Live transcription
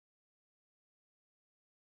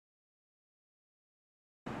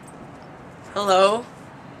Hello,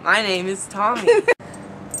 my name is Tommy.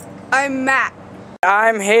 I'm Matt.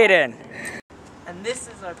 I'm Hayden. And this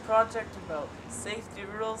is our project about safety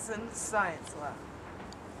rules in the science lab.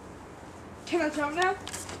 Can I jump now?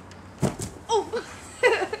 Oh!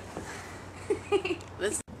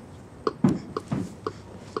 This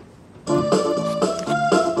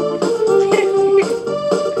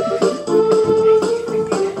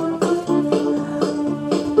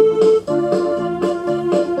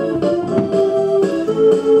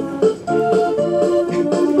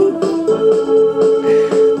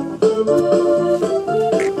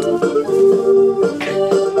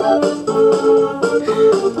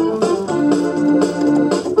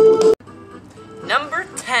Number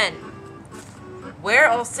 10. Wear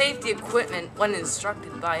all safety equipment when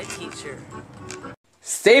instructed by a teacher.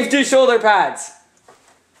 Safety shoulder pads.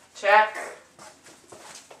 Check.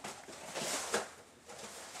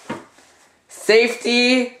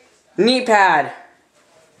 Safety knee pad.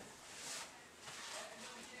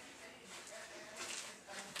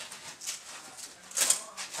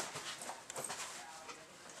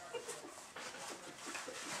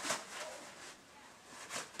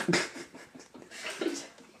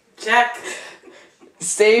 Check.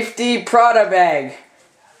 Safety Prada bag.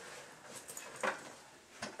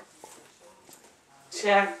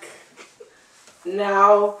 Check.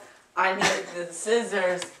 Now I need the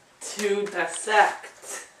scissors to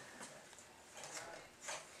dissect.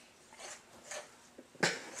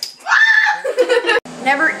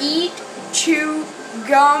 Never eat, chew,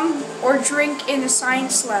 gum, or drink in the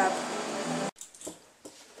science lab.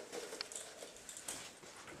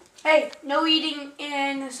 Hey, no eating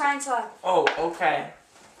in the science lab. Oh, okay.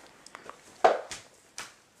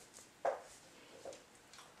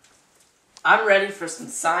 I'm ready for some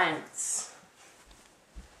science.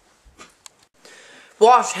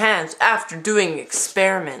 Wash hands after doing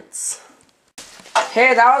experiments.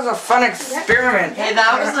 Hey, that was a fun experiment. Hey,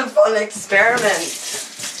 that was a fun experiment.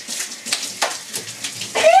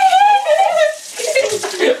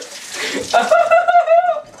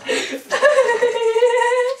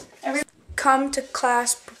 Come to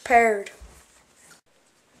class prepared.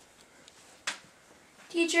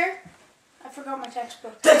 Teacher, I forgot my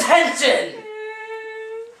textbook. Detention!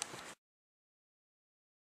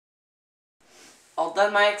 All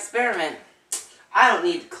done my experiment. I don't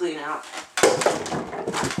need to clean out.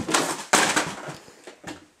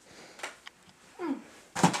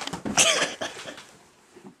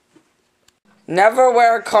 Never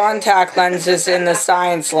wear contact lenses in the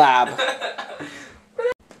science lab.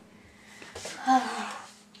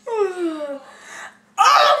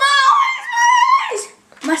 Oh, my eyes!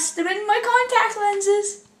 Must have been my contact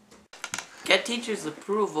lenses. Get teacher's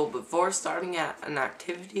approval before starting an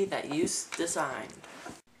activity that you designed.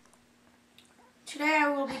 Today I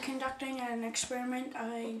will be conducting an experiment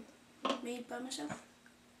I made by myself.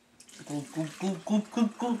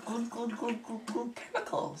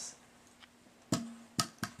 Chemicals.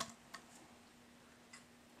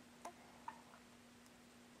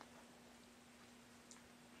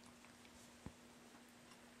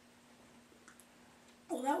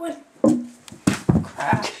 Oh, that one.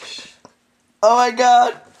 Crash. Oh my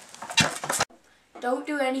god. Don't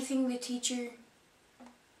do anything the teacher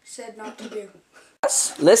said not to do.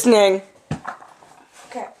 Listening.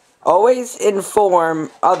 Okay. Always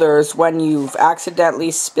inform others when you've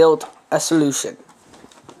accidentally spilled a solution.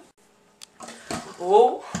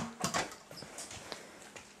 Oh.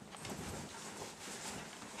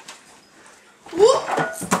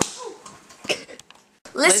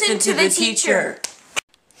 Listen to the teacher.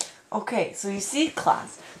 Okay, so you see,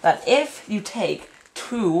 class, that if you take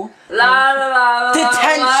two Detention! Stop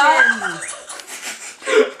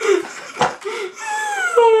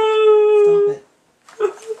it.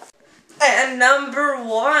 And number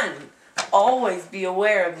 1, always be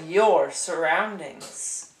aware of your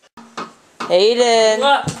surroundings. Hayden.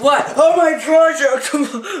 What? Oh my project!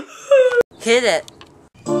 Hit it.